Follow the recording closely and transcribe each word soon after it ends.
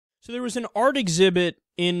So there was an art exhibit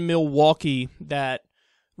in Milwaukee that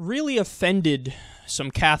really offended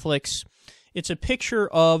some Catholics. It's a picture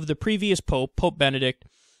of the previous Pope, Pope Benedict,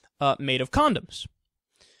 made of condoms.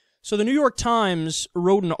 So the New York Times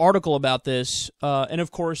wrote an article about this, and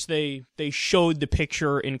of course they showed the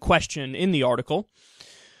picture in question in the article.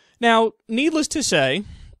 Now, needless to say,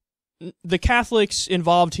 the Catholics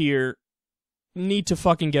involved here need to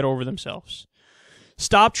fucking get over themselves.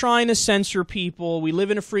 Stop trying to censor people. We live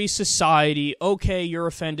in a free society. Okay, you're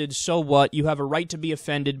offended, so what? You have a right to be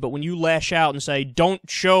offended, but when you lash out and say, don't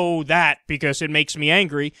show that because it makes me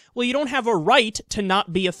angry, well, you don't have a right to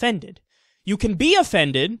not be offended. You can be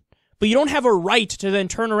offended, but you don't have a right to then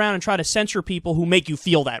turn around and try to censor people who make you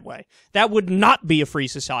feel that way. That would not be a free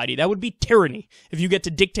society. That would be tyranny if you get to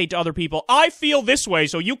dictate to other people, I feel this way,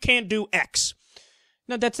 so you can't do X.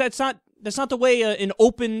 No, that's not the way an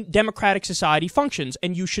open democratic society functions,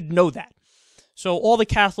 and you should know that. So all the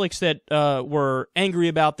Catholics that were angry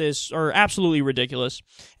about this are absolutely ridiculous.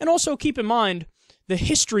 And also keep in mind the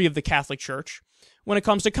history of the Catholic Church when it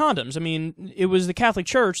comes to condoms. I mean, it was the Catholic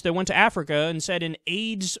Church that went to Africa and said in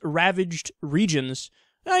AIDS-ravaged regions,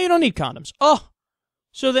 no, you don't need condoms. Oh,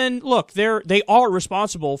 so then, look, they are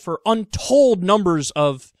responsible for untold numbers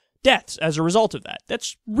of deaths as a result of that.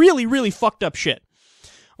 That's really, really fucked up shit.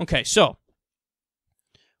 Okay, so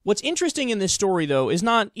what's interesting in this story, though, is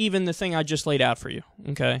not even the thing I just laid out for you,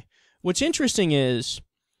 okay? What's interesting is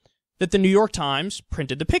that the New York Times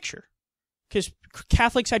printed the picture. Because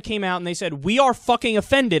Catholics had came out and they said, we are fucking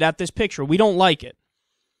offended at this picture. We don't like it.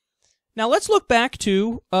 Now, let's look back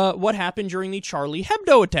to what happened during the Charlie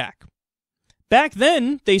Hebdo attack. Back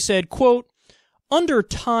then, they said, quote, under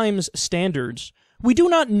Times standards, we do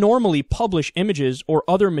not normally publish images or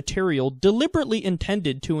other material deliberately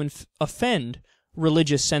intended to offend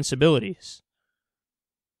religious sensibilities.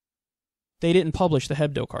 They didn't publish the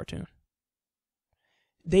Hebdo cartoon.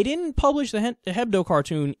 They didn't publish the Hebdo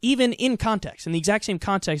cartoon even in context, in the exact same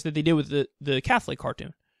context that they did with the Catholic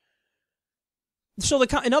cartoon. So,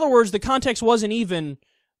 in other words, the context wasn't even,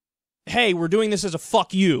 hey, we're doing this as a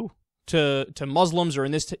fuck you to Muslims, or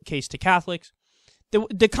in this case, to Catholics.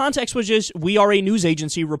 The context was just, we are a news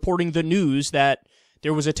agency reporting the news that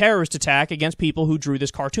there was a terrorist attack against people who drew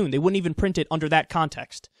this cartoon. They wouldn't even print it under that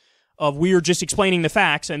context of, we are just explaining the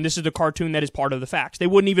facts, and this is the cartoon that is part of the facts. They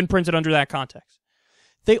wouldn't even print it under that context.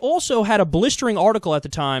 They also had a blistering article at the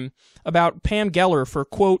time about Pam Geller for,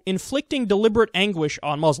 quote, inflicting deliberate anguish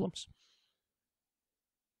on Muslims.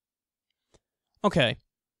 Okay.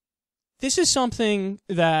 This is something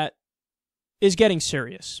that is getting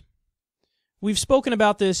serious. We've spoken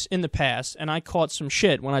about this in the past, and I caught some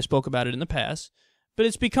shit when I spoke about it in the past, but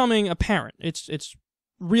it's becoming apparent. It's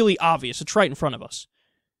really obvious. It's right in front of us.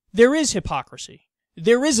 There is hypocrisy.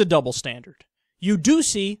 There is a double standard. You do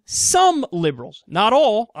see some liberals, not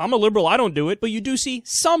all, I'm a liberal, I don't do it, but you do see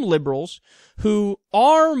some liberals who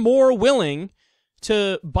are more willing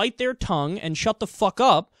to bite their tongue and shut the fuck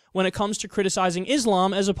up when it comes to criticizing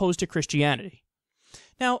Islam as opposed to Christianity.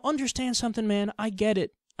 Now, understand something, man. I get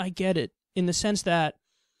it. In the sense that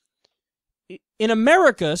in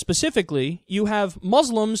America, specifically, you have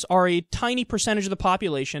Muslims are a tiny percentage of the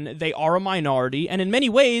population. They are a minority, and in many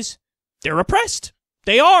ways, they're oppressed.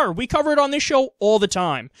 They are. We cover it on this show all the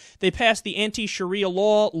time. They passed the anti-Sharia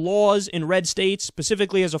laws in red states,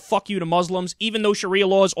 specifically as a fuck you to Muslims, even though Sharia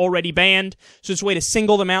law is already banned. So it's a way to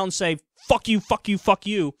single them out and say, fuck you, fuck you, fuck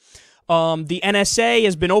you. The NSA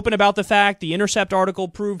has been open about the fact. The Intercept article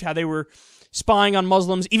proved how they were spying on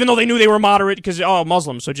Muslims, even though they knew they were moderate because,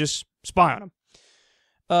 Muslims, so just spy on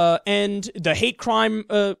them. And the hate crime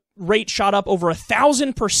rate shot up over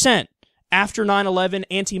 1,000% after 9/11,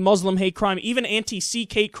 anti-Muslim hate crime, even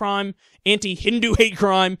anti-Sikh hate crime, anti-Hindu hate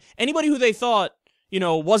crime. Anybody who they thought,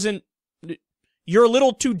 wasn't, you're a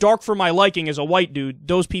little too dark for my liking as a white dude,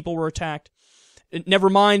 those people were attacked. Never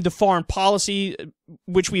mind the foreign policy,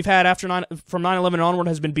 which we've had from 9/11 onward,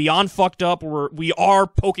 has been beyond fucked up. We are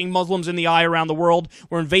poking Muslims in the eye around the world.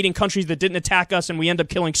 We're invading countries that didn't attack us, and we end up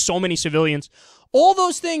killing so many civilians. All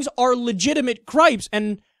those things are legitimate gripes,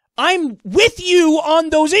 and I'm with you on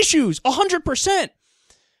those issues, 100%.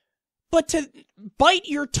 But to bite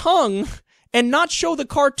your tongue and not show the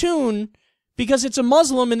cartoon because it's a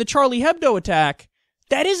Muslim in the Charlie Hebdo attack,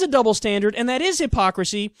 that is a double standard, and that is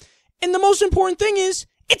hypocrisy. And the most important thing is,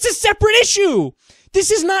 it's a separate issue.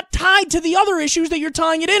 This is not tied to the other issues that you're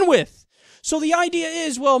tying it in with. So the idea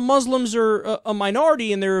is, well, Muslims are a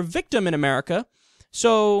minority and they're a victim in America,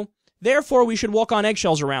 so therefore we should walk on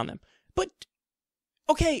eggshells around them. But,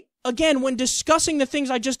 okay, again, when discussing the things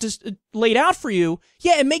I just laid out for you,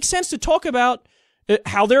 yeah, it makes sense to talk about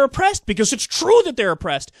how they're oppressed, because it's true that they're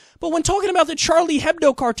oppressed. But when talking about the Charlie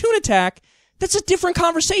Hebdo cartoon attack, that's a different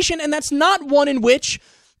conversation, and that's not one in which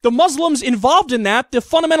the Muslims involved in that, the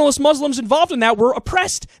fundamentalist Muslims involved in that, were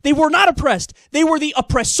oppressed. They were not oppressed. They were the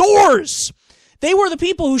oppressors. They were the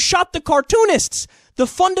people who shot the cartoonists. The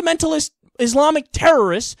fundamentalist Islamic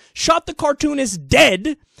terrorists shot the cartoonists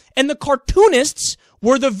dead, and the cartoonists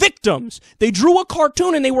were the victims. They drew a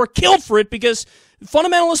cartoon and they were killed for it because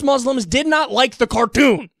fundamentalist Muslims did not like the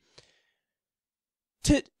cartoon.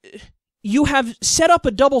 You have set up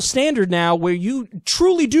a double standard now where you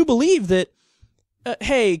truly do believe that,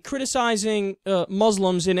 hey, criticizing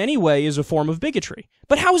Muslims in any way is a form of bigotry.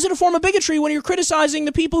 But how is it a form of bigotry when you're criticizing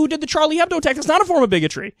the people who did the Charlie Hebdo attack? That's not a form of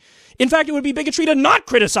bigotry. In fact, it would be bigotry to not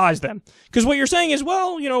criticize them. Because what you're saying is,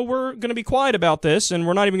 well, you know, we're going to be quiet about this, and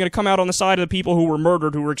we're not even going to come out on the side of the people who were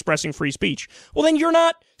murdered who were expressing free speech. Well, then you're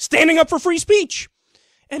not standing up for free speech.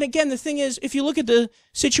 And again, the thing is, if you look at the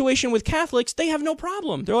situation with Catholics, they have no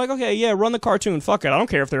problem. They're like, okay, yeah, run the cartoon. Fuck it. I don't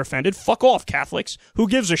care if they're offended. Fuck off, Catholics. Who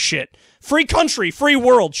gives a shit? Free country, free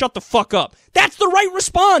world. Shut the fuck up. That's the right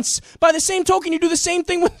response. By the same token, you do the same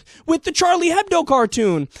thing with the Charlie Hebdo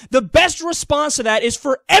cartoon. The best response to that is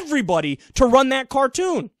for everybody to run that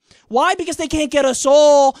cartoon. Why? Because they can't get us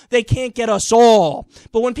all. They can't get us all.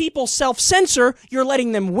 But when people self-censor, you're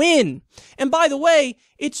letting them win. And by the way,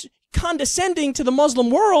 it's condescending to the Muslim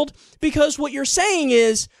world, because what you're saying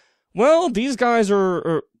is, well, these guys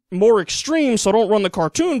are more extreme, so don't run the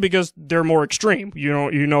cartoon because they're more extreme. You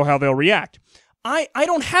know how they'll react. I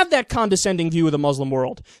don't have that condescending view of the Muslim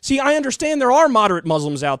world. See, I understand there are moderate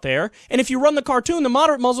Muslims out there, and if you run the cartoon, the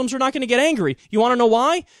moderate Muslims are not going to get angry. You want to know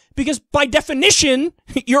why? Because by definition,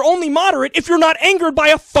 you're only moderate if you're not angered by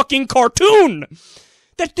a fucking cartoon.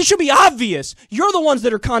 This should be obvious. You're the ones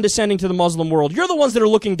that are condescending to the Muslim world. You're the ones that are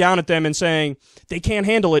looking down at them and saying, they can't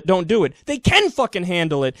handle it, don't do it. They can fucking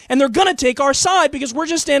handle it, and they're gonna take our side because we're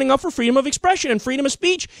just standing up for freedom of expression and freedom of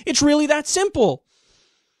speech. It's really that simple.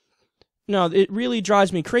 No, it really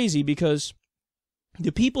drives me crazy because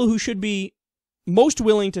the people who should be most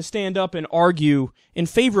willing to stand up and argue in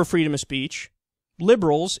favor of freedom of speech,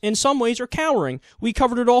 liberals, in some ways are cowering. We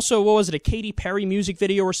covered it also, what was it, a Katy Perry music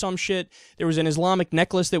video or some shit? There was an Islamic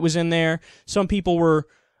necklace that was in there. Some people were,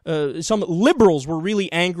 some liberals were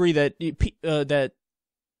really angry that that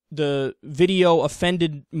the video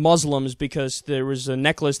offended Muslims because there was a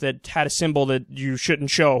necklace that had a symbol that you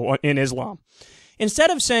shouldn't show in Islam.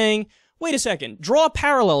 Instead of saying, wait a second, draw a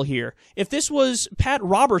parallel here. If this was Pat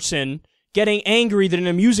Robertson getting angry that in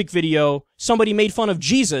a music video somebody made fun of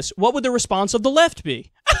Jesus, what would the response of the left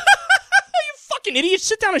be? You fucking idiots,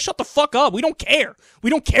 sit down and shut the fuck up. We don't care. We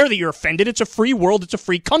don't care that you're offended. It's a free world. It's a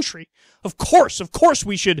free country. Of course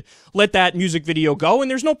we should let that music video go, and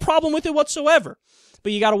there's no problem with it whatsoever.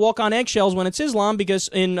 But you gotta walk on eggshells when it's Islam, because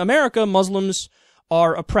in America, Muslims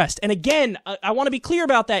are oppressed. And again, I want to be clear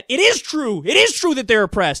about that. It is true. It is true that they're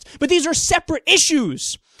oppressed. But these are separate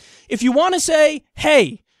issues. If you want to say,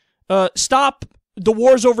 hey, stop the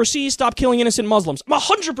wars overseas, stop killing innocent Muslims, I'm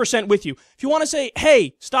 100% with you. If you want to say,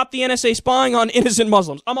 hey, stop the NSA spying on innocent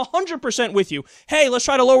Muslims, I'm 100% with you. Hey, let's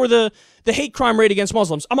try to lower the hate crime rate against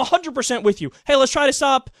Muslims, I'm 100% with you. Hey, let's try to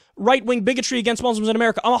stop right-wing bigotry against Muslims in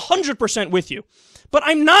America, I'm 100% with you. But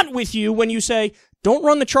I'm not with you when you say, don't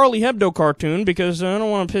run the Charlie Hebdo cartoon because I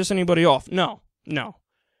don't want to piss anybody off. No.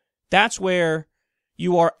 That's where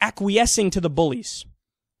you are acquiescing to the bullies.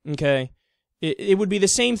 Okay? It would be the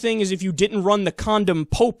same thing as if you didn't run the Condom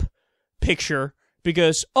Pope picture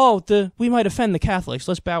because, we might offend the Catholics,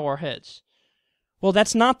 let's bow our heads. Well,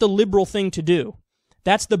 that's not the liberal thing to do.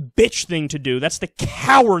 That's the bitch thing to do. That's the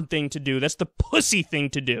coward thing to do. That's the pussy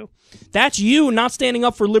thing to do. That's you not standing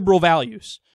up for liberal values.